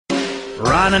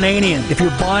Ron Ananian. If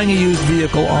you're buying a used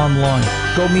vehicle online,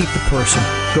 go meet the person.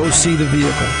 Go see the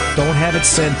vehicle. Don't have it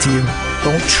sent to you.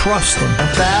 Don't trust them.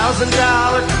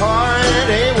 $1,000 car and it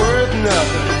ain't worth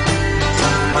nothing.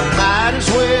 Might as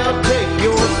well take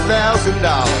your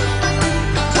 $1,000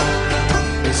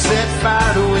 and set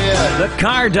fire to it. The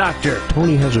Car Doctor.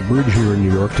 Tony has a bridge here in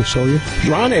New York to sell you.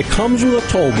 Ron, it comes with a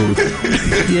toll booth.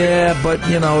 Yeah, but,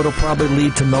 it'll probably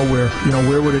lead to nowhere.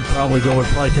 Where would it probably go? It would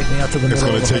probably take me out to the It's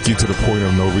middle. going to take you to the point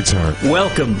of no return.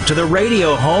 Welcome to the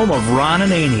radio home of Ron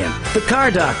Ananian, the Car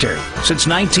Doctor. Since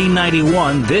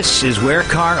 1991, this is where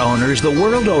car owners the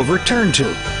world over turn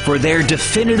to for their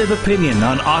definitive opinion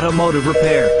on automotive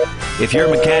repair. If your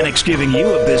mechanic's giving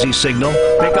you a busy signal,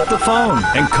 pick up the phone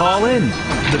and call in.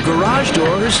 The garage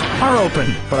doors are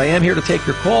open. But I am here to take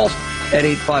your calls at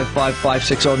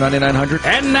 855-560-9900.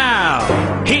 And now,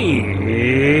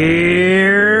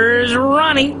 here's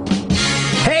Ronnie.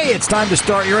 Hey, it's time to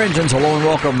start your engines. Hello and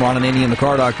welcome. Ron Ananian, the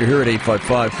Car Doctor, here at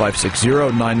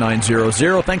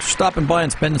 855-560-9900. Thanks for stopping by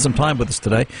and spending some time with us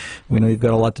today. We know you've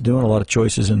got a lot to do and a lot of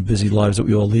choices and busy lives that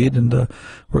we all lead, and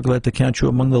we're glad to count you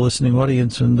among the listening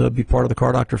audience and be part of the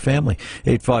Car Doctor family.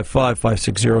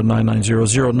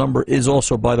 855-560-9900. Number is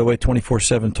also, by the way,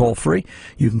 24/7 toll-free.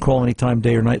 You can call anytime,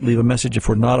 day or night, leave a message. If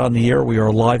we're not on the air, we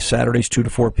are live Saturdays 2 to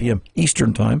 4 p.m.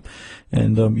 Eastern Time,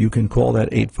 and you can call that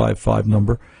 855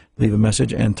 number. Leave a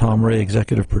message, and Tom Ray,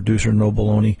 executive producer, No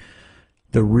Baloney,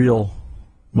 the real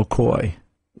McCoy,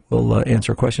 will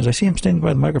answer questions. I see him standing by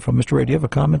the microphone. Mr. Ray, do you have a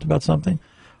comment about something?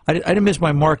 I didn't miss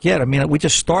my mark yet. I mean, we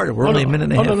just started. We're only a minute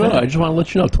and a half in. No. I just want to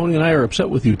let you know, Tony and I are upset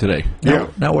with you today.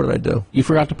 Now what did I do? You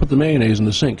forgot to put the mayonnaise in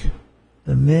the sink.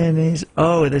 The mayonnaise.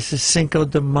 Oh, this is Cinco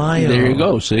de Mayo. There you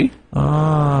go, see?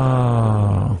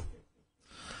 Oh.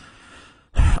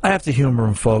 I have to humor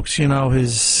him, folks. He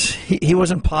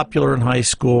wasn't popular in high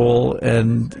school,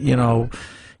 and,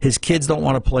 his kids don't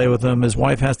want to play with him. His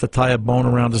wife has to tie a bone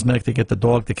around his neck to get the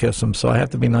dog to kiss him, so I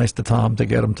have to be nice to Tom to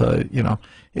get him to,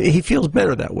 he feels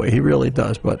better that way. He really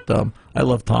does, but I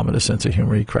love Tom and his sense of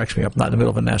humor. He cracks me up, not in the middle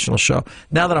of a national show.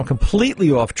 Now that I'm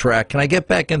completely off track, can I get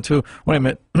back into, wait a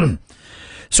minute.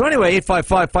 So anyway,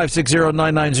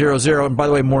 855-560-9900. And by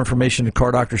the way, more information at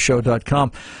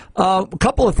cardoctorshow.com. A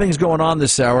couple of things going on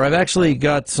this hour. I've actually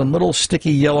got some little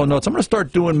sticky yellow notes. I'm going to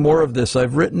start doing more of this.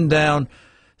 I've written down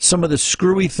some of the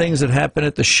screwy things that happen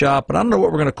at the shop. And I don't know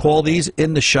what we're going to call these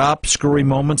in the shop, screwy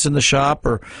moments in the shop,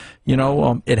 or,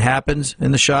 it happens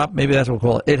in the shop. Maybe that's what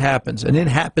we'll call it. It happens. An it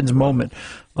happens moment.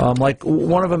 Like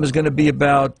one of them is going to be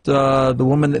about the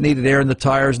woman that needed air in the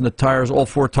tires, and the tires, all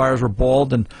four tires were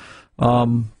bald, and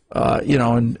and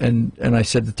I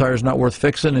said the tire's not worth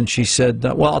fixing, and she said,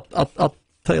 well, I'll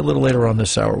tell you a little later on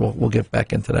this hour. We'll get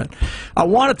back into that. I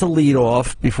wanted to lead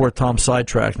off before Tom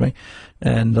sidetracked me,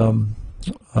 and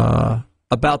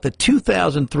about the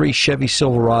 2003 Chevy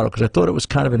Silverado, because I thought it was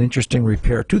kind of an interesting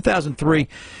repair. 2003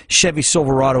 Chevy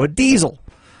Silverado, a diesel,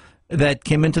 that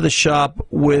came into the shop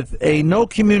with a no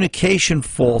communication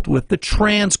fault with the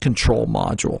trans control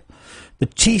module. The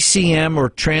TCM, or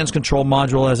Trans Control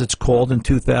Module as it's called, in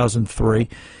 2003,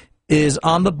 is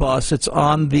on the bus. It's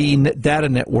on the data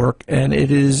network, and it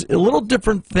is a little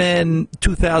different than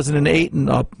 2008 and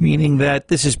up, meaning that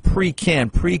this is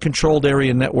pre-CAN, pre-controlled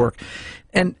area network.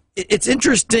 And it's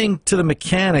interesting to the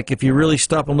mechanic if you really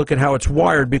stop and look at how it's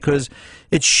wired, because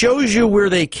it shows you where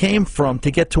they came from to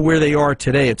get to where they are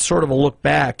today. It's sort of a look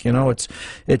back, It's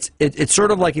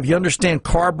sort of like if you understand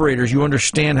carburetors, you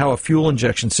understand how a fuel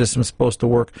injection system is supposed to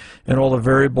work and all the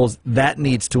variables that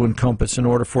needs to encompass in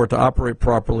order for it to operate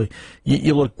properly.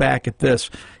 You look back at this.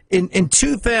 In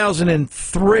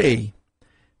 2003,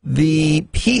 the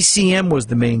PCM was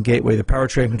the main gateway, the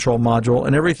powertrain control module,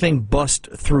 and everything bust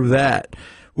through that.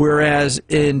 Whereas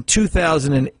in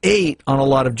 2008, on a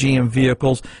lot of GM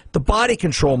vehicles, the body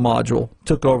control module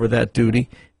took over that duty,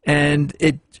 and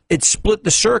it split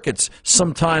the circuits.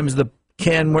 Sometimes the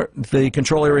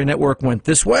control area network went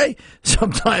this way,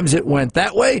 sometimes it went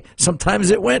that way,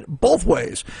 sometimes it went both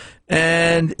ways.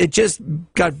 And it just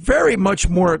got very much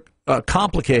more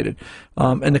complicated,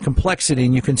 and the complexity,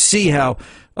 and you can see how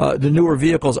the newer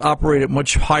vehicles operate at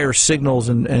much higher signals,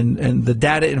 and the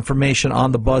data information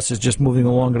on the bus is just moving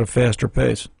along at a faster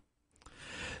pace.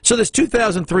 So this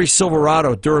 2003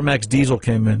 Silverado Duramax diesel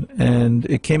came in, and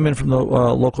it came in from the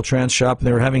local trans shop, and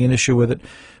they were having an issue with it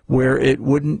where it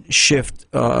wouldn't shift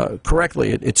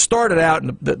correctly. It started out,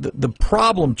 and the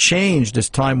problem changed as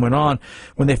time went on.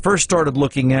 When they first started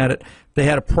looking at it, they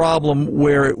had a problem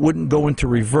where it wouldn't go into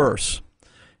reverse.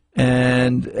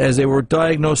 And as they were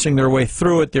diagnosing their way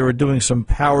through it, they were doing some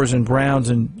powers and grounds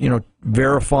and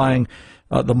verifying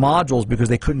the modules, because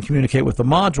they couldn't communicate with the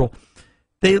module.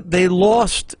 they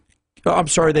lost. I'm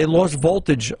sorry, they lost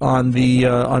voltage on the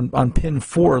on pin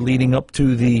 4 leading up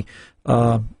to the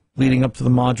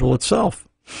module itself,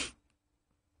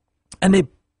 and they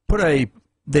put a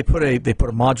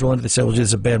module in it. They said, "Well, this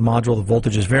is a bad module. The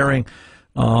voltage is varying.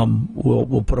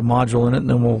 We'll put a module in it, and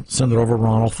then we'll send it over.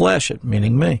 Ron will flash it,"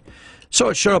 meaning me. So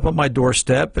it showed up on my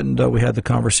doorstep, and we had the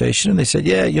conversation. And they said,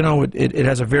 "Yeah, you know, it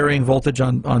has a varying voltage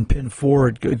on pin 4.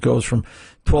 It goes from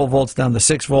 12 volts down to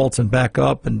 6 volts and back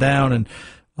up and down, and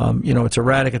you know, it's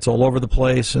erratic. It's all over the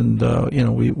place, and you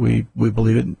know, we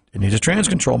believe it needs a trans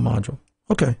control module."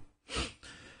 Okay.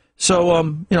 So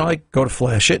you know, I go to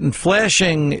flash it, and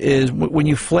flashing is when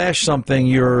you flash something,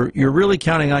 you're really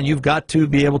counting on, you've got to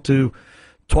be able to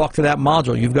talk to that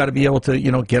module. You've got to be able to,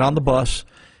 you know, get on the bus,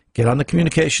 get on the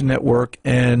communication network,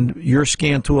 and your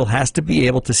scan tool has to be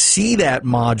able to see that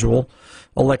module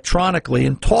electronically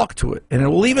and talk to it. And it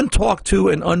will even talk to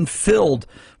an unfilled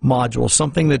module,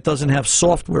 something that doesn't have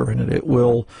software in it. It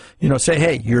will, you know, say,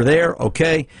 "Hey, you're there,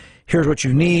 okay, here's what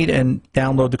you need," and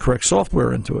download the correct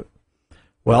software into it.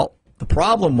 Well, the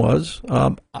problem was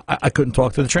I couldn't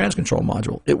talk to the trans control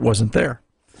module. It wasn't there.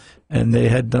 And they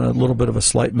had done a little bit of a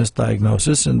slight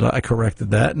misdiagnosis, and I corrected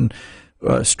that and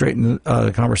straightened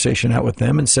the conversation out with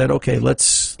them and said, "Okay,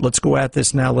 let's go at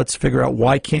this now. Let's figure out,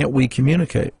 why can't we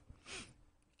communicate?"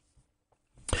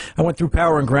 I went through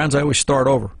power and grounds. I always start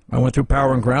over. I went through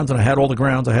power and grounds, and I had all the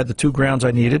grounds. I had the 2 grounds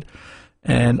I needed,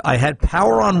 and I had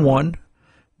power on one,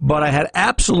 but I had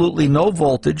absolutely no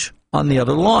voltage on the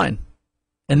other line.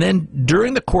 And then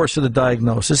during the course of the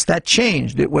diagnosis, that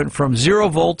changed. It went from 0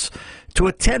 volts to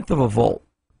 1/10 of a volt.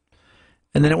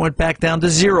 And then it went back down to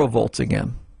 0 volts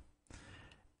again.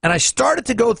 And I started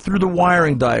to go through the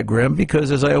wiring diagram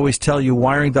because, as I always tell you,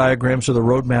 wiring diagrams are the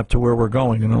roadmap to where we're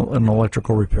going in an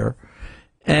electrical repair.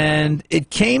 And it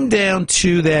came down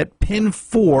to that pin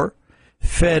 4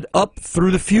 fed up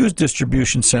through the fuse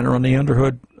distribution center on the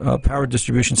underhood, power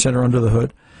distribution center under the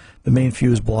hood, the main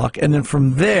fuse block. And then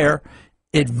from there,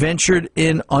 it ventured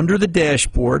in under the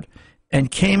dashboard and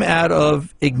came out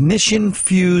of ignition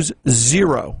fuse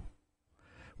 0,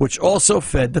 which also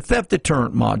fed the theft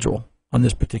deterrent module on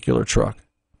this particular truck.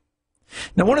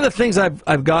 Now, one of the things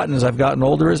I've gotten as I've gotten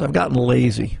older is I've gotten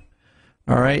lazy.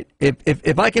 All right,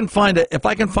 if I can find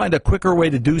a quicker way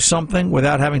to do something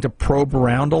without having to probe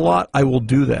around a lot, I will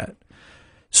do that.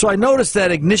 So I noticed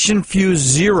that ignition fuse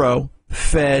 0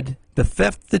 fed the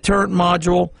theft deterrent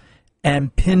module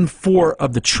and pin 4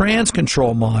 of the trans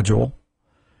control module,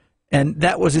 and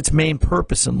that was its main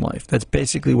purpose in life. That's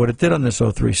basically what it did on this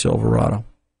 03 Silverado.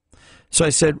 So I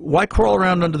said, why crawl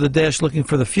around under the dash looking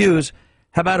for the fuse?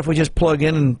 How about if we just plug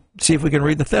in and see if we can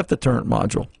read the theft deterrent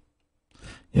module?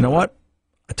 You know what?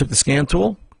 I took the scan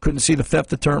tool, couldn't see the theft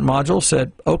deterrent module,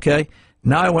 said, okay,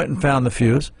 now I went and found the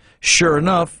fuse. Sure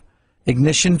enough,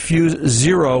 ignition fuse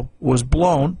 0 was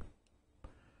blown,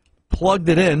 plugged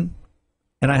it in,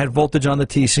 and I had voltage on the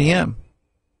TCM.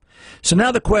 So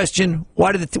now the question,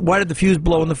 why did the fuse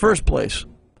blow in the first place?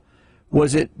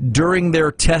 Was it during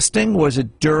their testing? Was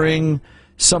it during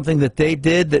something that they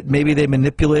did that maybe they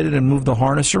manipulated and moved the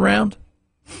harness around?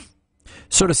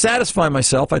 So to satisfy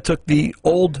myself, I took the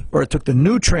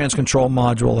new trans control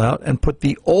module out and put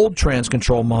the old trans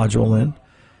control module in,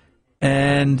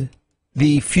 and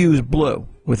the fuse blew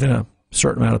within a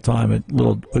certain amount of time, a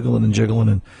little wiggling and jiggling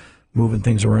and moving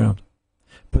things around.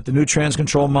 Put the new trans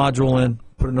control module in,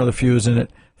 put another fuse in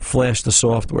it, flashed the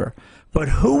software. But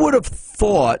who would have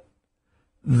thought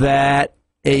that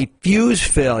a fuse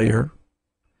failure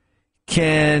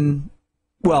can,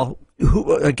 well,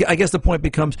 I guess the point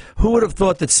becomes, who would have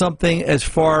thought that something as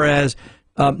far as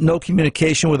no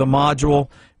communication with a module,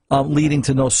 leading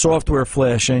to no software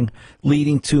flashing,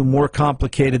 leading to more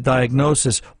complicated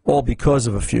diagnosis, all because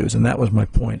of a fuse? And that was my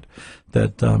point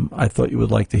that I thought you would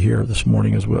like to hear this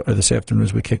morning as well, or this afternoon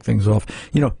as we kick things off.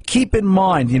 You know, keep in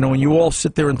mind, you know, when you all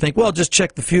sit there and think, well, just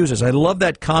check the fuses. I love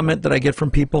that comment that I get from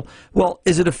people. Well,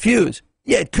 is it a fuse?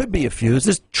 Yeah, it could be a fuse.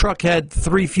 This truck had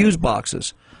 3 fuse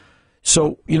boxes.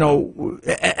 So, you know,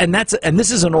 and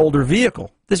this is an older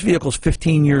vehicle. This vehicle is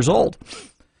 15 years old.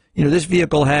 You know, this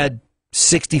vehicle had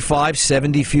 65,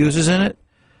 70 fuses in it.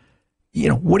 You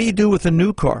know, what do you do with a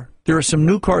new car? There are some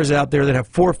new cars out there that have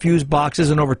 4 fuse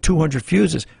boxes and over 200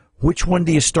 fuses. Which one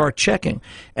do you start checking?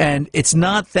 And it's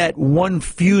not that one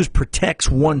fuse protects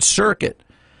one circuit.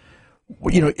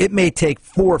 You know, it may take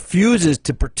 4 fuses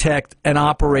to protect and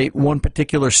operate one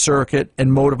particular circuit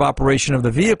and mode of operation of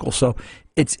the vehicle. So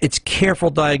it's careful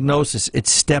diagnosis.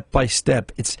 It's step by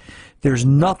step. There's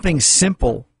nothing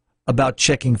simple about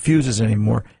checking fuses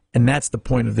anymore. And that's the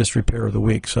point of this repair of the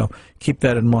week. So keep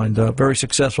that in mind. Very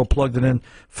successful. Plugged it in,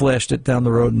 flashed it down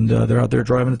the road, and they're out there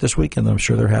driving it this weekend. I'm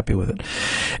sure they're happy with it.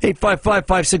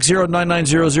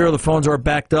 855-560-9900. The phones are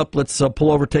backed up. Let's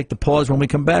pull over, take the pause. When we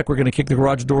come back, we're going to kick the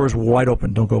garage doors wide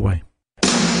open. Don't go away.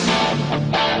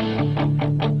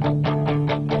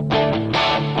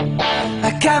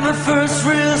 I got my first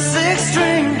real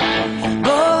six-string,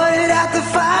 bought it at the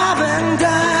 5 and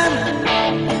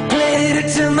dime, played it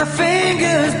till my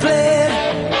fingers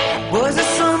bled, was the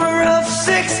summer of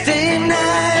 69.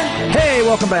 Hey,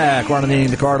 welcome back. Ron and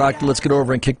the Car Doctor. Let's get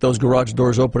over and kick those garage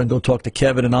doors open and go talk to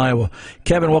Kevin in Iowa.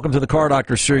 Kevin, welcome to the Car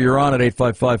Doctor, sir. You're on at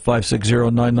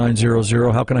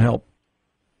 855-560-9900. How can I help?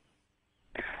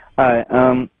 Hi,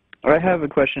 I have a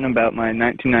question about my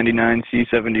 1999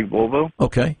 C70 Volvo.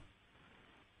 Okay.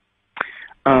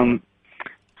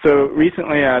 So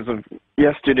recently, as of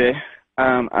yesterday,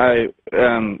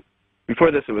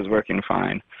 before this it was working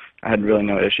fine. I had really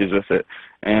no issues with it,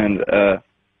 and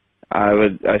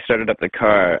I started up the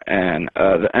car, and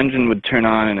the engine would turn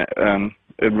on and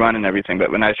it would run and everything.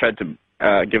 But when I tried to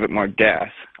give it more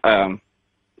gas,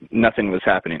 nothing was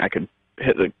happening. I could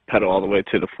hit the pedal all the way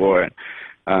to the floor,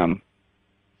 and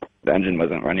the engine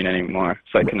wasn't running anymore,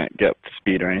 so I couldn't get up to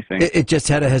speed or anything. It just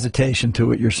had a hesitation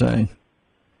to it, you're saying?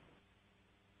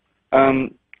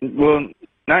 Well,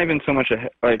 not even so much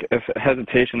like a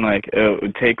hesitation, like it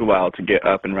would take a while to get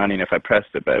up and running if I pressed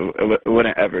it, but it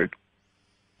wouldn't ever.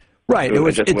 Right.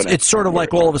 It's sort of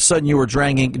like all of a sudden you were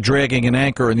dragging an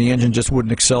anchor and the engine just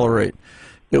wouldn't accelerate.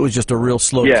 It was just a real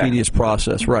slow, tedious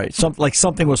process. Right. Like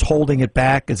something was holding it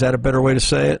back. Is that a better way to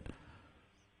say it?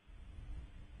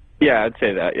 Yeah, I'd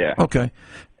say that, yeah. Okay.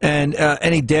 And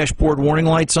any dashboard warning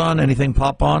lights on? Anything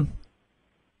pop on?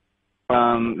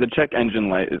 The check engine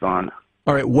light is on.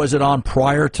 All right. Was it on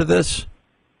prior to this?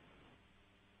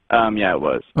 Yeah, it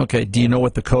was. Okay. Do you know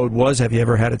what the code was? Have you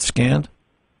ever had it scanned?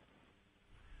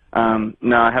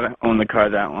 No, I haven't owned the car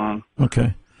that long.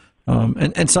 Okay.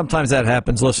 And sometimes that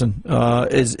happens. Listen,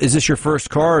 is this your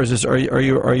first car? Or are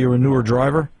you a newer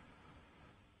driver?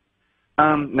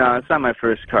 No, it's not my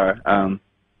first car.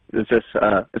 It's just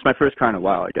it's my first car in a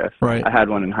while, I guess. Right. I had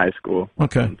one in high school.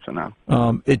 Okay. So now.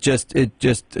 It just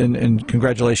and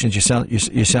congratulations,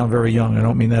 you sound very young. I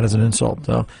don't mean that as an insult.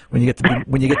 When you get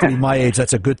to be my age,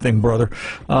 that's a good thing, brother.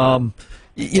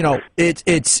 You know,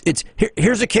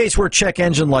 here's a case where check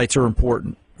engine lights are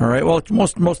important. All right. Well,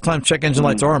 most times check engine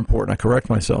lights are important. I correct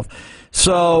myself.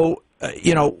 So,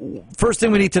 you know, first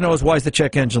thing we need to know is why is the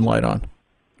check engine light on?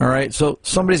 All right. So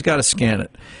somebody's got to scan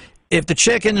it. If the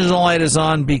check engine light is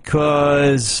on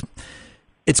because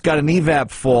it's got an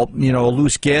evap fault, you know, a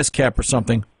loose gas cap or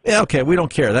something, yeah, okay, we don't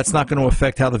care. That's not going to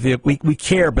affect how the vehicle. We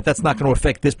care, but that's not going to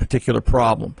affect this particular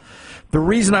problem. The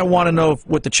reason I want to know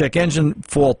what the check engine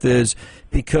fault is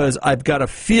because I've got a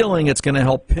feeling it's going to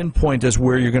help pinpoint us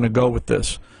where you're going to go with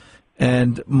this.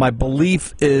 And my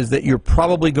belief is that you're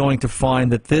probably going to find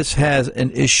that this has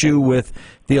an issue with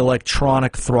the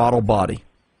electronic throttle body.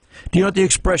 Do you know what the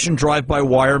expression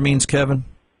drive-by-wire means, Kevin?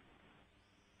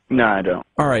 No, I don't.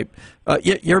 All right.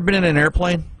 You ever been in an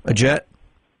airplane, a jet?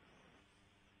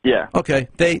 Yeah. Okay.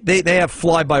 They have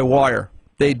fly-by-wire.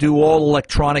 They do all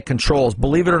electronic controls.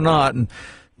 Believe it or not, and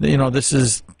you know, this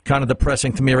is kind of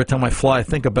depressing to me every time I fly. I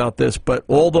think about this, but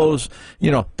all those,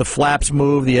 you know, the flaps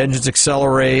move, the engines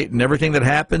accelerate, and everything that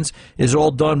happens is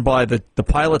all done by the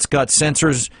pilot's got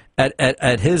sensors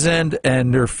at his end,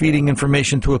 and they're feeding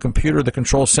information to a computer that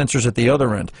controls sensors at the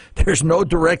other end. There's no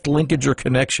direct linkage or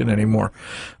connection anymore.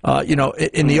 You know,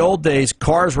 in the old days,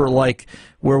 cars were like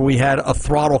where we had a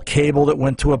throttle cable that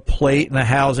went to a plate and a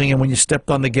housing, and when you stepped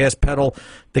on the gas pedal,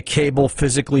 the cable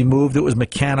physically moved. It was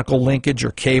mechanical linkage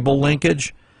or cable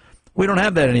linkage. We don't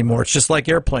have that anymore. It's just like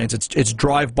airplanes. It's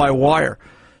drive-by-wire.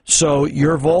 So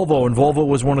your Volvo, and Volvo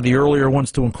was one of the earlier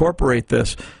ones to incorporate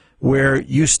this, where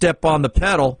you step on the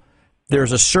pedal,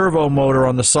 there's a servo motor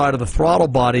on the side of the throttle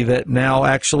body that now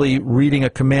actually reading a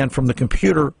command from the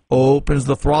computer opens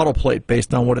the throttle plate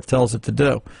based on what it tells it to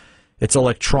do. It's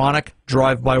electronic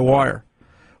drive-by-wire.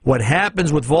 What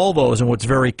happens with Volvos, and what's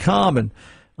very common,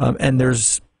 and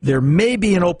there may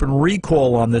be an open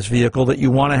recall on this vehicle that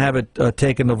you want to have it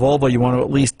taken to Volvo. You want to at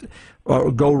least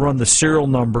go run the serial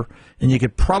number, and you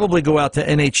could probably go out to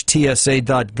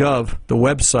nhtsa.gov, the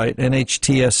website,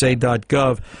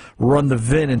 nhtsa.gov, run the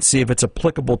VIN and see if it's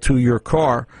applicable to your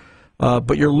car.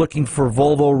 But you're looking for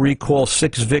Volvo recall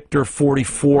 6 Victor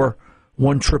 44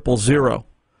 1000,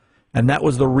 and that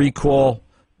was the recall.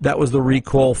 That was the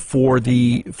recall for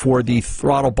the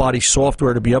throttle body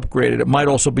software to be upgraded. It might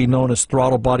also be known as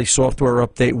throttle body software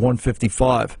update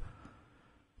 155.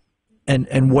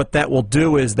 And what that will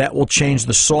do is that will change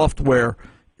the software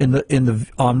in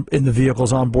the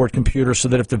vehicle's onboard computer, so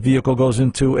that if the vehicle goes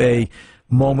into a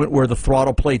moment where the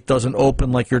throttle plate doesn't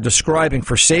open like you're describing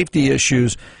for safety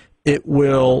issues, it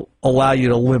will allow you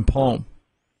to limp home.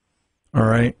 All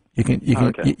right, you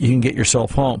can get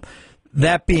yourself home.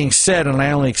 That being said, and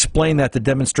I only explain that to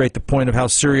demonstrate the point of how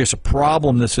serious a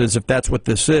problem this is, if that's what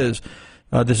this is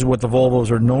what the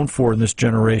Volvos are known for in this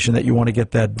generation, that you want to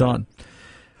get that done.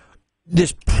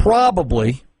 This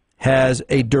probably has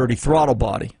a dirty throttle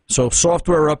body. So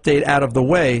software update out of the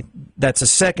way, that's a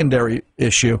secondary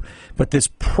issue, but this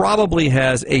probably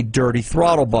has a dirty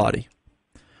throttle body.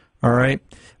 All right?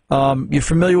 You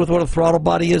familiar with what a throttle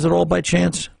body is at all by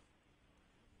chance?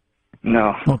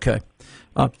 No. Okay.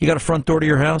 You got a front door to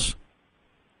your house?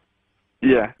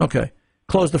 Yeah. Okay.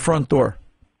 Close the front door.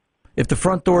 If the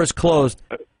front door is closed,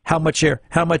 how much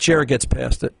air gets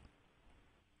past it?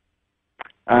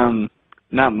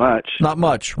 Not much. Not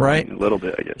much, right? A little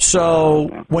bit, I guess.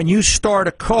 So when you start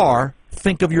a car,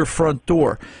 think of your front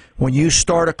door. When you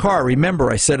start a car,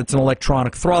 remember I said it's an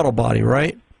electronic throttle body,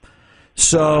 right?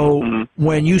 So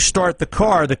when you start the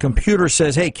car, the computer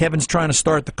says, hey, Kevin's trying to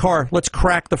start the car. Let's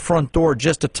crack the front door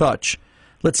just a touch.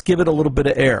 Let's give it a little bit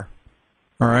of air,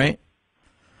 all right?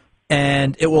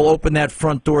 And it will open that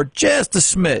front door just a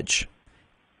smidge.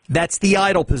 That's the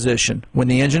idle position. When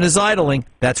the engine is idling,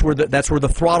 that's where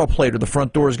the throttle plate or the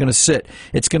front door is going to sit.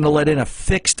 It's going to let in a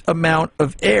fixed amount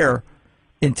of air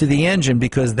into the engine,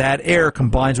 because that air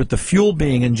combines with the fuel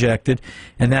being injected,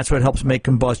 and that's what helps make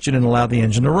combustion and allow the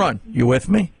engine to run. You with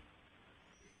me?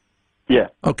 Yeah.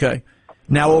 Okay.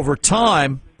 Now, over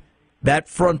time, that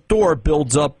front door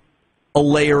builds up a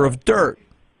layer of dirt.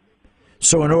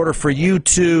 So in order for you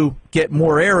to get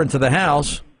more air into the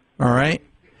house, all right,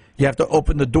 you have to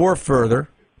open the door further,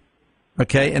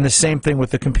 okay? And the same thing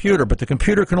with the computer. But the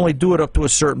computer can only do it up to a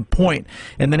certain point.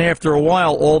 And then after a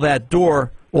while, all that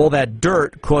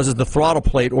dirt causes the throttle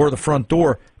plate or the front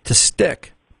door to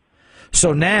stick.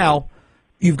 So now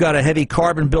you've got a heavy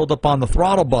carbon buildup on the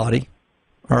throttle body,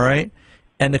 all right?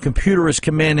 And the computer is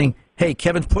commanding, hey,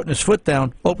 Kevin's putting his foot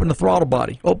down, open the throttle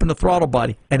body, open the throttle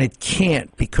body. And it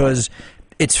can't, because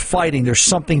it's fighting. There's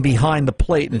something behind the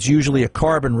plate, and it's usually a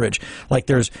carbon ridge. Like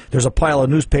there's a pile of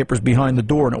newspapers behind the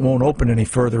door, and it won't open any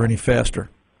further, any faster.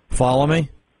 Follow me?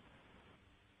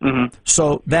 Mm-hmm.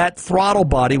 So that throttle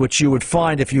body, which you would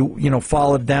find if you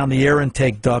followed down the air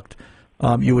intake duct,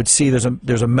 you would see there's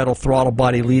a metal throttle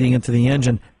body leading into the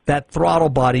engine. That throttle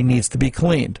body needs to be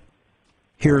cleaned.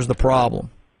 Here's the problem,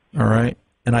 all right?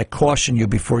 And I caution you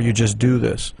before you just do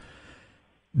this.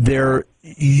 There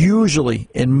usually,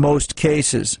 in most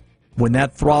cases, when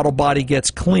that throttle body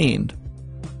gets cleaned,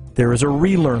 there is a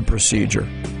relearn procedure.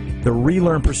 The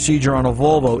relearn procedure on a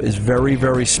Volvo is very,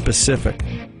 very specific.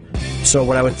 So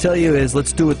what I would tell you is,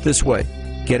 let's do it this way.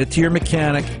 Get it to your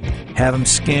mechanic, have him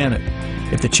scan it.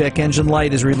 If the check engine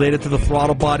light is related to the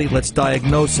throttle body, let's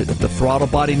diagnose it. If the throttle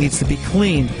body needs to be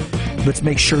cleaned, let's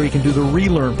make sure he can do the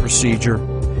relearn procedure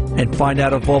and find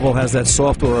out if Volvo has that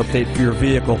software update for your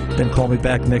vehicle. Then call me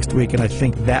back next week, and I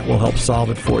think that will help solve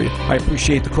it for you. I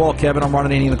appreciate the call, Kevin. I'm Ron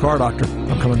Ananian, the Car Doctor.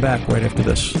 I'm coming back right after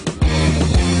this.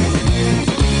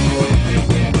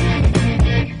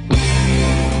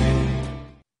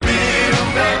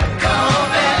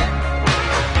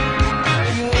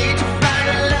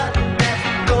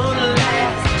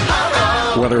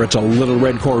 Whether it's a little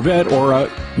red Corvette or a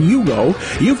Yugo,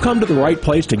 you've come to the right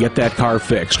place to get that car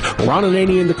fixed. Ron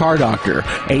Ananian, the Car Doctor,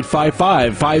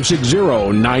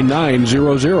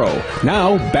 855-560-9900.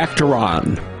 Now, back to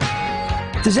Ron.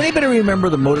 Does anybody remember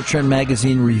the Motor Trend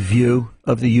magazine review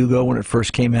of the Yugo when it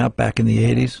first came out back in the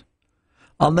 80s?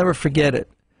 I'll never forget it.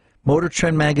 Motor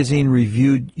Trend magazine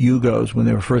reviewed Yugos when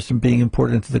they were first being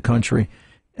imported into the country,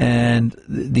 and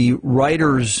the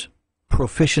writer's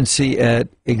proficiency at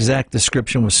exact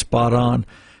description was spot on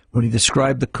when he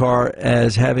described the car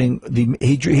as having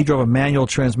he drove a manual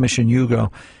transmission Yugo,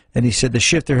 and he said the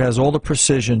shifter has all the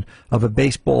precision of a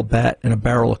baseball bat and a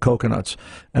barrel of coconuts.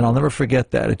 And I'll never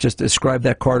forget that. It just described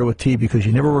that car to a T, because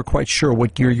you never were quite sure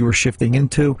what gear you were shifting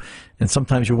into, and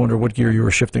sometimes you wonder what gear you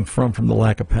were shifting from the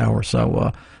lack of power.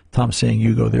 So Tom saying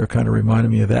Yugo there kind of reminded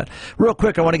me of that. Real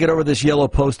quick, I want to get over this yellow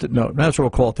Post-it note. That's what we'll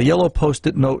call it, the yellow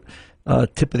Post-it note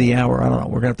tip of the hour. I don't know.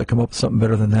 We're going to have to come up with something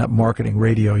better than that. Marketing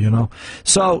radio, you know.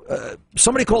 So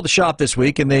somebody called the shop this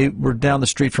week, and they were down the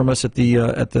street from us at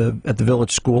the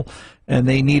Village School, and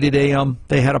they needed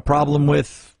they had a problem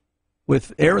with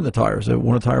air in the tires.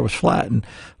 One of the tire was flat, and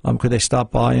could they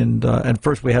stop by and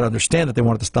first we had to understand that they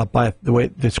wanted to stop by. The way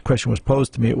this question was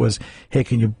posed to me, it was, hey,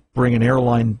 can you bring an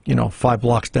airline, 5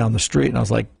 blocks down the street. And I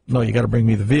was like, no, you got to bring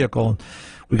me the vehicle. And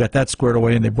we got that squared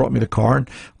away, and they brought me the car. And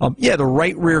the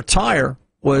right rear tire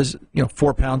was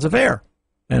 4 pounds of air.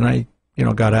 And I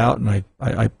got out and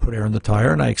I put air in the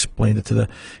tire, and I explained it to the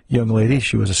young lady.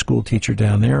 She was a school teacher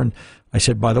down there, and I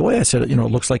said, by the way, it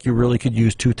looks like you really could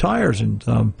use 2 tires. And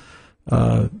and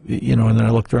then I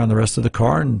looked around the rest of the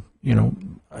car, and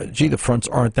gee, the fronts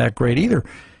aren't that great either.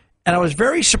 And I was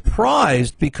very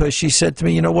surprised because she said to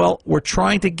me, well, we're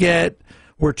trying to get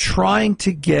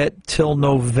till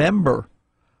November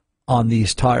on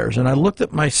these tires. And I looked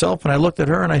at myself and I looked at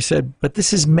her and I said, but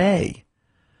this is May,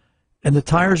 and the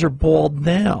tires are bald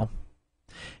now.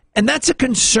 And that's a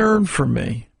concern for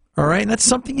me, all right? And that's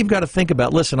something you've got to think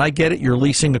about. Listen, I get it. You're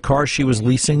leasing a car. She was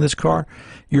leasing this car.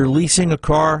 You're leasing a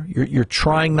car. You're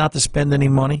trying not to spend any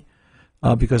money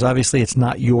because obviously it's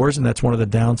not yours, and that's one of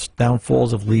the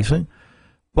downfalls of leasing.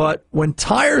 But when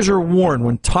tires are worn,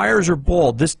 when tires are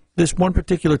bald, this one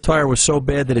particular tire was so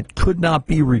bad that it could not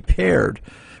be repaired,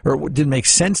 or it didn't make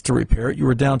sense to repair it. You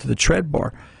were down to the tread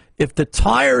bar. If the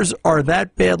tires are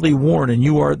that badly worn and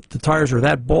the tires are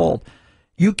that bald,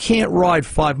 you can't ride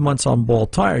 5 months on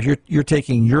bald tires. You're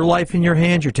taking your life in your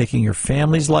hands, you're taking your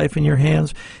family's life in your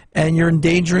hands, and you're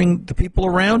endangering the people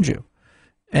around you.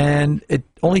 And it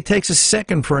only takes a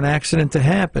second for an accident to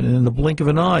happen, and in the blink of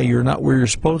an eye, you're not where you're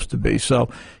supposed to be. So,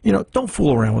 don't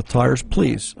fool around with tires,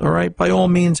 please, all right? By all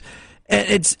means.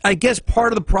 And I guess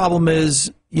part of the problem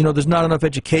is, there's not enough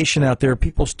education out there.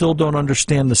 People still don't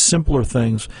understand the simpler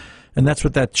things, and that's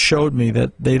what that showed me,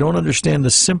 that they don't understand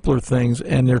the simpler things,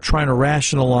 and they're trying to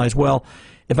rationalize, well,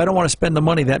 if I don't want to spend the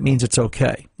money, that means it's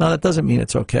okay. No, that doesn't mean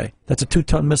it's okay. That's a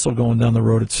 2-ton missile going down the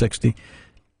road at 60.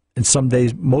 And some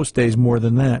days, most days, more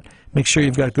than that. Make sure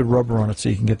you've got good rubber on it so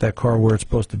you can get that car where it's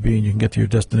supposed to be and you can get to your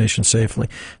destination safely.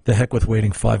 The heck with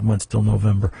waiting 5 months till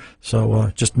November.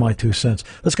 So just my 2 cents.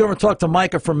 Let's go over and talk to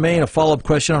Micah from Maine. A follow-up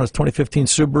question on his 2015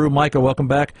 Subaru. Micah, welcome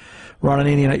back. Ron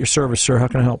Ananian at your service, sir. How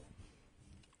can I help?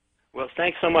 Well,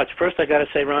 thanks so much. First, I got to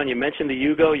say, Ron, you mentioned the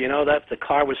Yugo. You know that the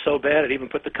car was so bad it even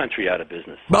put the country out of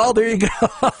business. Well, there you go.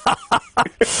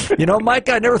 Mike,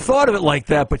 I never thought of it like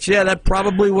that, but yeah, that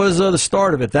probably was the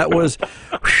start of it. That was,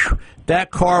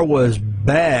 that car was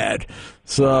bad.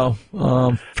 So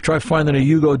try finding a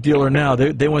Yugo dealer now.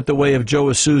 They went the way of Joe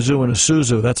Isuzu and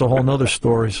Isuzu. That's a whole other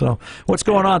story. So what's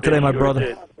going on today, my brother?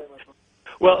 Did.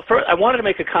 Well, first, I wanted to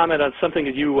make a comment on something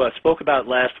that you spoke about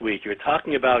last week. You were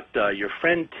talking about your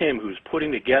friend Tim, who's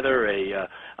putting together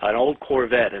an old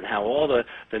Corvette, and how all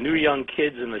the new young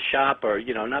kids in the shop are,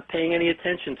 not paying any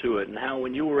attention to it, and how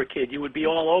when you were a kid, you would be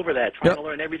all over that, trying to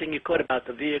learn everything you could about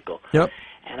the vehicle. Yep.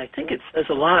 And I think it says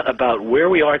a lot about where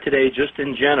we are today, just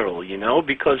in general,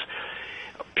 because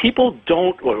people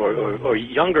don't, or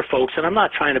younger folks, and I'm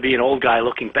not trying to be an old guy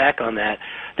looking back on that,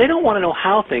 they don't want to know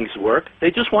how things work. They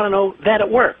just want to know that it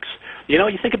works. You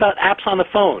think about apps on the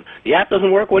phone. The app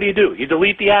doesn't work, what do? You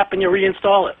delete the app and you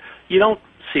reinstall it. You don't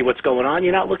see what's going on.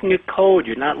 You're not looking at code.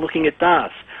 You're not looking at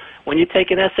DOS. When you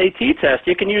take an SAT test,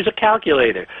 you can use a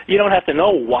calculator. You don't have to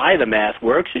know why the math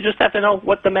works. You just have to know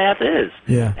what the math is.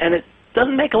 Yeah. And it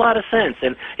doesn't make a lot of sense.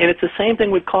 And it's the same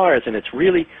thing with cars, and it's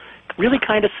really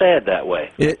kind of sad that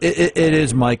way. It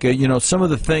is, Micah. Some of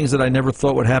the things that I never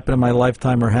thought would happen in my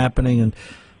lifetime are happening, and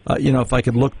if I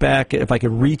could look back, if I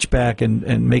could reach back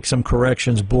and make some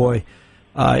corrections, boy,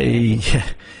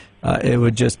 it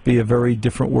would just be a very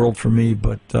different world for me.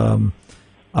 But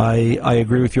I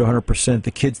agree with you 100%.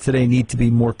 The kids today need to be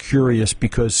more curious,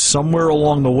 because somewhere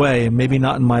along the way, and maybe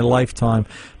not in my lifetime,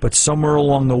 but somewhere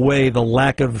along the way, the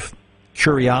lack of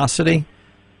curiosity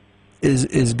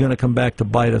is going to come back to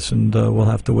bite us, and we'll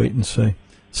have to wait and see.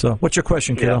 So what's your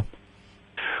question, Kale?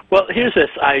 Well, here's this.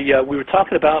 We were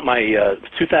talking about my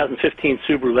 2015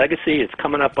 Subaru Legacy. It's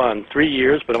coming up on 3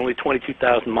 years, but only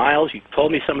 22,000 miles. You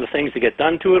told me some of the things to get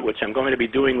done to it, which I'm going to be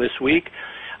doing this week.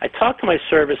 I talked to my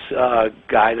service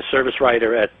guy, the service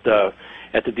writer at the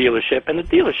dealership, and the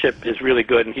dealership is really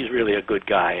good, and he's really a good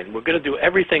guy. And we're going to do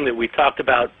everything that we talked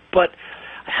about, but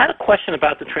I had a question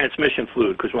about the transmission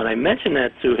fluid, because when I mentioned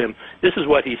that to him, this is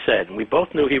what he said, and we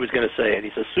both knew he was going to say it.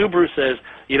 He says, Subaru says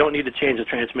you don't need to change the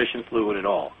transmission fluid at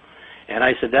all. And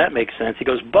I said, that makes sense. He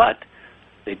goes, but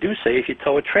they do say if you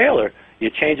tow a trailer,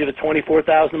 you change it at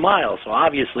 24,000 miles. So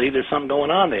obviously there's something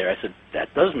going on there. I said,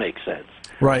 that does make sense.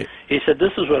 Right. He said,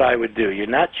 this is what I would do. You're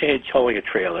not towing a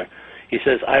trailer. He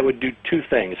says, I would do 2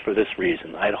 things for this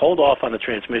reason. I'd hold off on the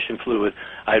transmission fluid.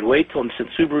 I'd wait till, since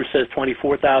Subaru says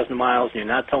 24,000 miles and you're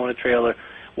not towing a trailer,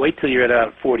 wait till you're at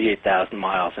about 48,000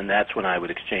 miles, and that's when I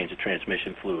would exchange the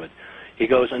transmission fluid. He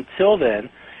goes, until then,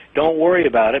 don't worry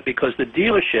about it, because the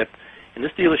dealership And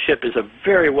this dealership is a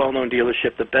very well-known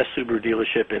dealership, the best Subaru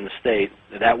dealership in the state,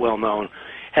 that well-known,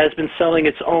 has been selling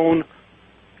its own,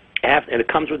 and it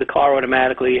comes with the car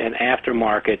automatically, an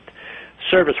aftermarket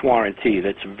service warranty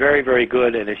that's very, very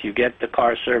good, and if you get the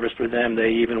car serviced with them, they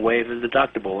even waive the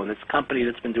deductible, and it's a company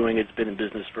that's been doing it, it's been in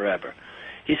business forever.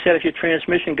 He said if your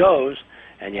transmission goes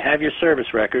and you have your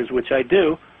service records, which I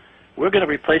do, we're going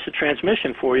to replace the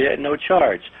transmission for you at no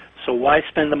charge. So why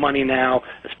spend the money now,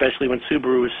 especially when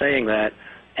Subaru is saying that,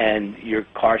 and your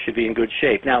car should be in good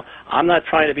shape? Now, I'm not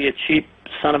trying to be a cheap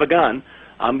son of a gun.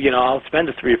 I'll spend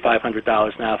the $300 or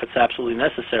 $500 now if it's absolutely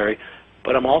necessary,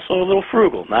 but I'm also a little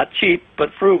frugal. Not cheap,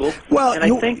 but frugal. Well, and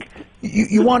I think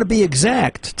you want to be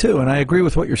exact, too, and I agree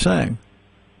with what you're saying.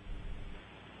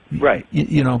 Right.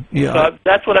 Yeah. So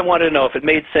that's what I wanted to know, if it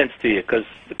made sense to you, because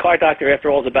the Car Doctor, after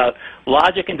all, is about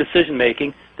logic and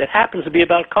decision-making that happens to be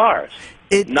about cars,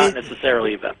 not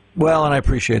necessarily about... Well, and I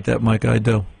appreciate that, Mike, I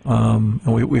do. And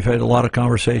we've had a lot of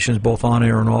conversations, both on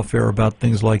air and off air, about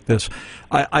things like this.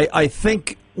 I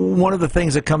think one of the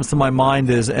things that comes to my mind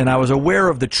is, and I was aware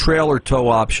of the trailer tow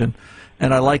option,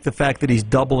 and I like the fact that he's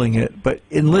doubling it. But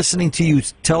in listening to you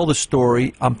tell the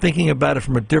story, I'm thinking about it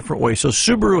from a different way. So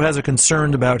Subaru has a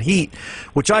concern about heat,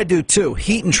 which I do too.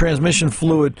 Heat and transmission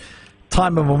fluid,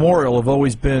 time immemorial, have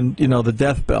always been, the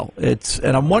death bell.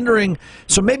 And I'm wondering,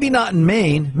 so maybe not in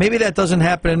Maine. Maybe that doesn't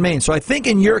happen in Maine. So I think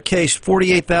in your case,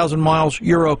 48,000 miles,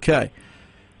 you're okay.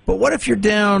 But what if you're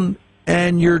down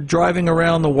and you're driving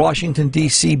around the Washington,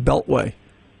 D.C. Beltway,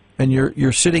 and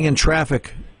you're sitting in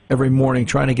traffic every morning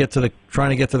trying to get to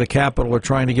the Capitol, or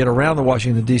trying to get around the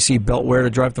Washington, D.C. Beltway to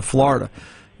drive to Florida,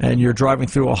 and you're driving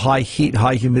through a high heat,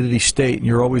 high humidity state, and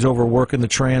you're always overworking the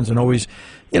trans, and always,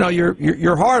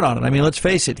 you're hard on it. I mean, let's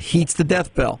face it, heat's the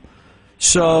death bell.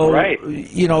 So, right.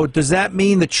 Does that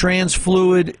mean the trans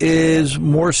fluid is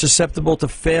more susceptible to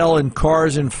fail in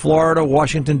cars in Florida,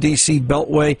 Washington, D.C.,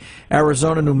 Beltway,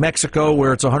 Arizona, New Mexico,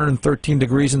 where it's 113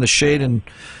 degrees in the shade in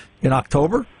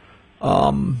October?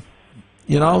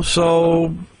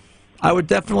 So I would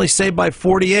definitely say by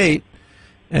 48,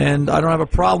 and I don't have a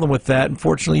problem with that.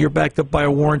 Unfortunately, you're backed up by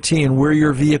a warranty, and where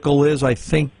your vehicle is, I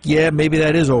think, maybe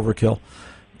that is overkill.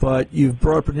 But you've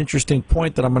brought up an interesting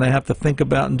point that I'm going to have to think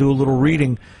about and do a little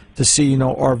reading to see,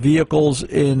 are vehicles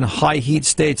in high heat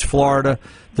states, Florida,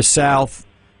 the South,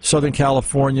 Southern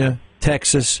California,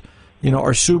 Texas,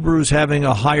 are Subarus having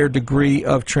a higher degree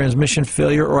of transmission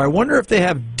failure? Or I wonder if they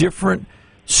have different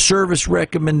service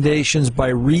recommendations by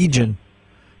region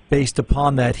based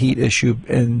upon that heat issue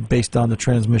and based on the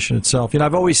transmission itself.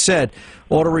 I've always said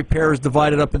auto repair is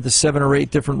divided up into 7 or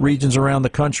 8 different regions around the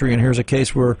country, and here's a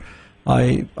case where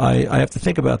I have to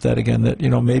think about that again, that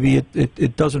maybe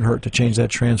it doesn't hurt to change that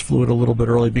trans fluid a little bit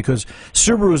early, because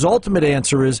Subaru's ultimate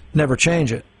answer is never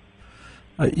change it.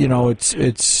 It's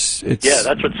yeah,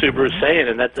 that's what Subaru's saying,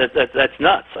 and that's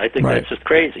nuts. I think right. That's just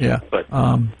crazy. Yeah, but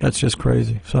that's just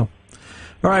crazy. So.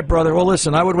 All right, brother. Well,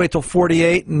 listen, I would wait till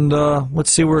 48, and let's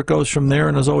see where it goes from there.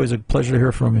 And as always, a pleasure to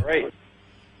hear from you. Great.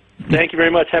 Thank you very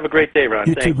much. Have a great day, Ron.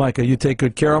 You too, Micah. You take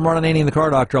good care. I'm Ron Ananian, the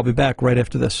Car Doctor. I'll be back right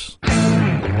after this.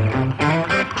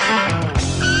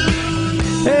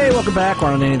 Hey, welcome back.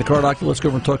 Ron Ananian, the Car Doctor. Let's go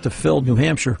over and talk to Phil, New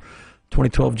Hampshire,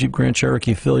 2012 Jeep Grand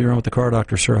Cherokee. Phil, you're on with the Car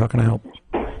Doctor, sir. How can I help?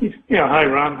 Yeah, hi,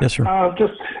 Ron. Yes, sir.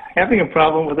 Just having a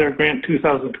problem with our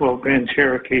 2012 Grand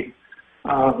Cherokee.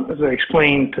 As I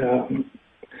explained,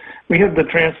 we had the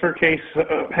transfer case,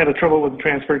 had a trouble with the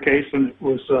transfer case, and it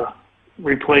was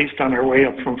replaced on our way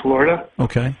up from Florida.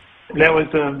 Okay. That was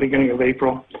the beginning of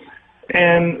April.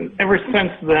 And ever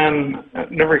since then,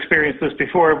 never experienced this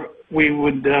before, we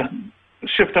would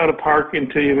shift out of park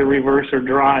into either reverse or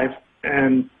drive,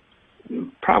 and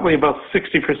probably about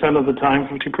 60% of the time,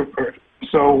 50%.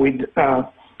 So we'd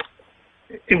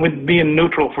it would be in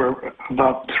neutral for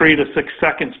about 3 to 6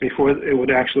 seconds before it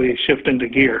would actually shift into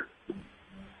gear.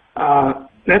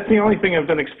 That's the only thing I've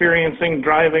been experiencing.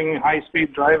 Driving, high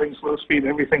speed, driving, slow speed,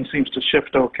 everything seems to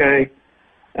shift okay.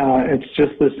 It's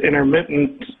just this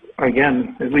intermittent,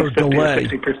 again, at least 50 or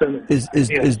 60%.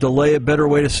 Is delay a better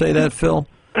way to say that, Phil?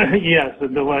 Yes, the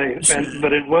delay.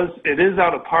 But it is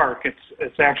out of park.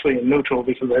 It's actually in neutral,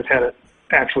 because I've had it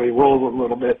actually roll a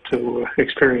little bit to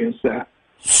experience that.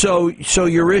 So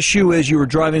your issue is you were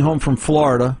driving home from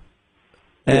Florida,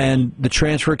 and the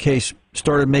transfer case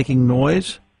started making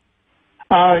noise?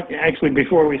 Actually,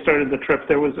 before we started the trip,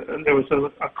 there was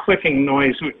a clicking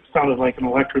noise. It sounded like an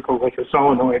electrical, like a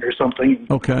solenoid or something.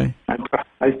 Okay.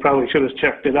 I probably should have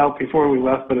checked it out before we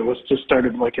left, but it was just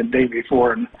started like a day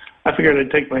before, and I figured I'd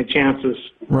take my chances.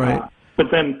 Right.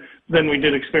 But then we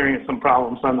did experience some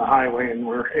problems on the highway, and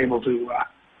were able to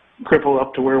cripple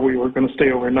up to where we were going to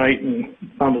stay overnight, and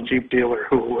found a Jeep dealer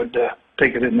who would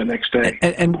take it in the next day.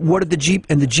 And what did the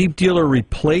Jeep dealer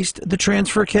replaced the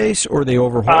transfer case, or they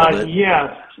overhauled it?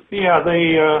 Yeah, they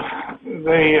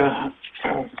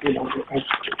you know, I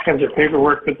have their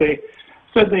paperwork, but they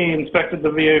said they inspected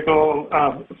the vehicle,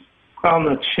 found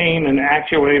the chain and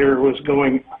actuator was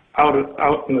going out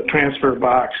in the transfer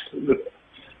box,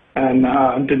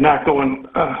 and did not go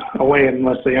away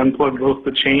unless they unplugged both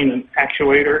the chain and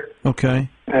actuator. Okay.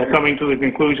 Coming to the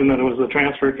conclusion that it was the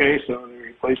transfer case, so they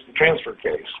replaced the transfer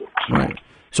case. Right.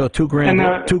 So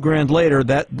 $2,000 later,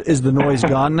 that is the noise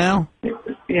gone now?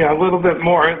 Yeah, a little bit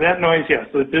more. That noise, yes,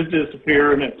 it did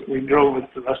disappear, and we drove it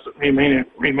the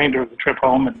remainder of the trip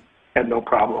home and had no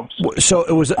problems. So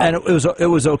it was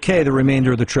okay the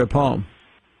remainder of the trip home.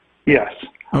 Yes.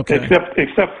 Okay.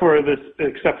 Except for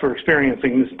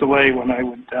experiencing this delay when I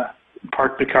would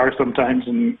park the car sometimes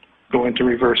and go into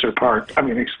reverse or drive.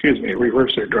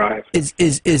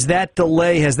 Is that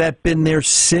delay, has that been there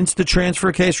since the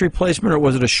transfer case replacement, or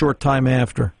was it a short time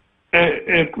after?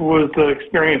 It was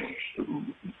experienced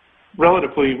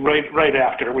relatively right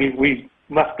after. We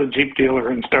left the Jeep dealer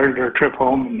and started our trip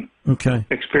home and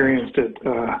experienced it.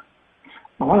 I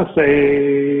want to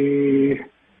say,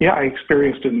 yeah, I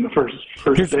experienced it in the first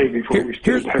day before we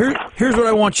started. Here's what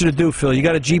I want you to do, Phil. You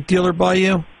got a Jeep dealer by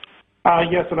you?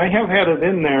 Yes, and I have had it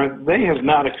in there. They have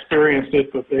not experienced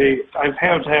it, but I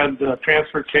have had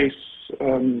transfer case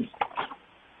and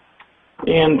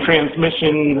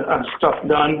transmission stuff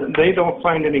done. They don't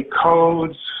find any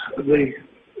codes. They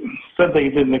said they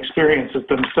didn't experience it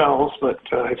themselves, but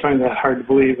I find that hard to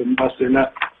believe unless they're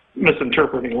not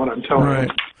misinterpreting what I'm telling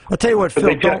them. I'll tell you what,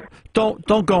 Phil,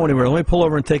 don't go anywhere. Let me pull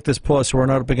over and take this pause so we're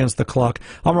not up against the clock.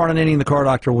 I'm Ron Ananian, the Car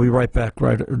Doctor. We'll be right back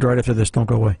right after this. Don't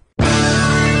go away.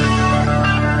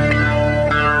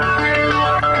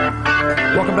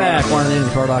 Welcome back, Ron Ananian,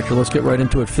 the Car Doctor. Let's get right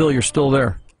into it. Phil, you're still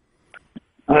there.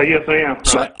 Yes, I am.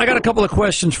 So I got a couple of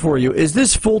questions for you. Is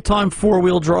this full-time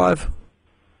four-wheel drive?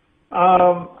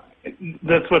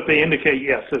 That's what they indicate,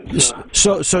 yes.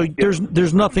 So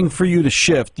there's nothing for you to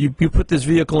shift. You put this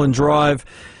vehicle in drive,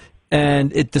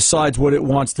 and it decides what it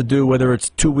wants to do, whether it's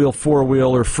two-wheel,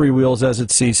 four-wheel, or freewheels as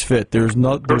it sees fit. There's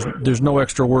no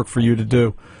extra work for you to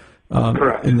do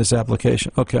in this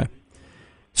application. Okay.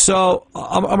 So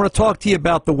I'm going to talk to you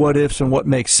about the what-ifs and what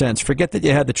makes sense. Forget that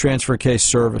you had the transfer case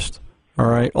serviced. All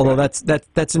right, although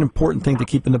that's an important thing to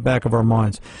keep in the back of our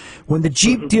minds. When the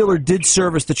Jeep dealer did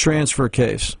service the transfer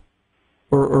case,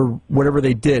 or whatever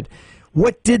they did,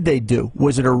 what did they do?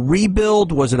 Was it a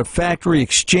rebuild? Was it a factory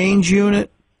exchange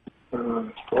unit?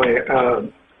 I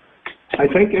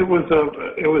think it was a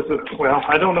well,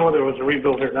 I don't know whether it was a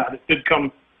rebuild or not. It did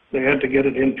come. They had to get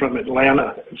it in from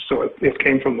Atlanta, so it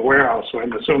came from the warehouse. So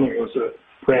I'm assuming it was a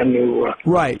brand new.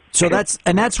 Right. So that's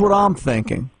what I'm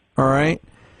thinking. All right.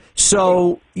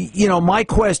 So, you know, my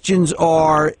questions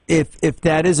are, if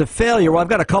that is a failure, well, I've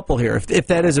got a couple here. If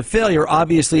that is a failure,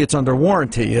 obviously it's under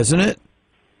warranty, isn't it?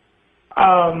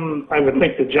 I would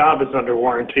think the job is under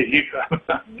warranty,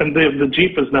 and the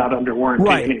Jeep is not under warranty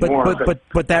anymore.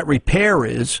 But that repair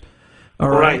is. All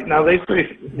right. Now they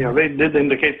say, they did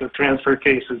indicate the transfer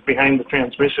case is behind the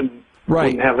transmission. Right.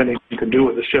 Wouldn't have anything to do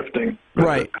with the shifting.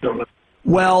 Right.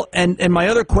 Well, and my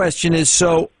other question is,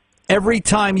 so every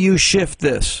time you shift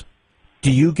this,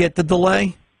 do you get the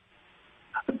delay?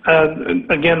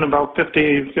 Again, about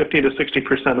 50 to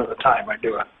 60% of the time I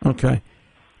do it. Okay.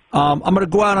 I'm going to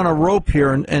go out on a rope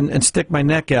here and stick my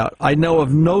neck out. I know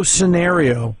of no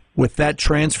scenario with that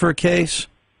transfer case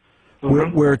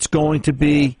where it's going to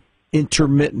be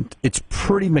intermittent. It's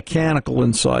pretty mechanical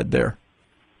inside there.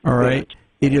 All right?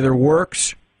 Yeah. It either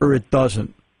works or it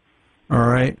doesn't. All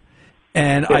right?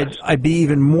 And yes. I'd be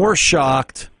even more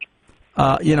shocked.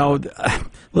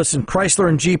 Listen, Chrysler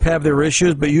and Jeep have their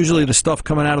issues, but usually the stuff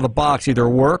coming out of the box either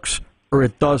works or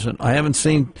it doesn't. I haven't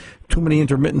seen too many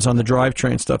intermittents on the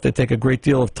drivetrain stuff. They take a great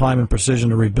deal of time and precision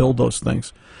to rebuild those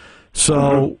things.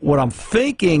 So what I'm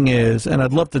thinking is, and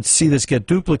I'd love to see this get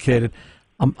duplicated,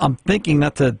 I'm thinking,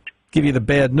 not to give you the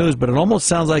bad news, but it almost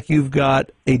sounds like you've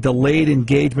got a delayed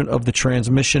engagement of the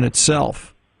transmission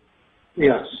itself.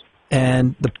 Yes.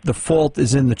 And the fault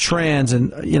is in the trans,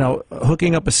 and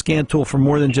hooking up a scan tool for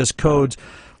more than just codes,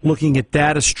 looking at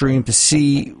data stream to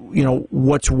see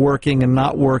what's working and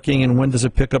not working, and when does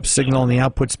it pick up signal on the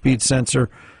output speed sensor,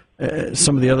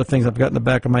 some of the other things I've got in the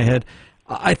back of my head.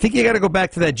 I think you got to go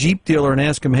back to that Jeep dealer and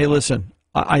ask him, hey, listen,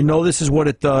 I know this is what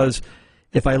it does.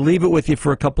 If I leave it with you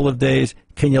for a couple of days,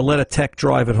 can you let a tech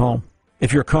drive it home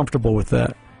if you're comfortable with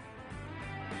that?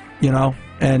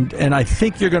 And I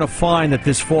think you're going to find that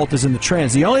this fault is in the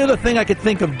trans. The only other thing I could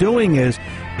think of doing is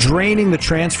draining the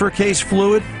transfer case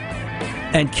fluid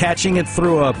and catching it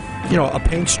through a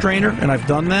paint strainer, and I've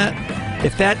done that.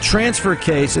 If that transfer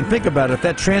case, and think about it, if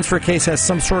that transfer case has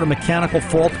some sort of mechanical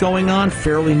fault going on,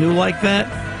 fairly new like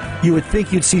that, you would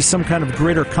think you'd see some kind of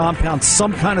grit or compound,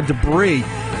 some kind of debris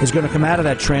is going to come out of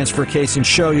that transfer case and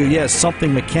show you, yes,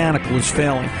 something mechanical is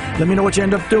failing. Let me know what you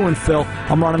end up doing, Phil.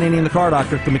 I'm Ron Ananian, the Car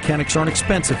Doctor. The mechanics aren't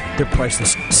expensive. They're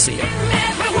priceless. See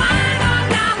ya.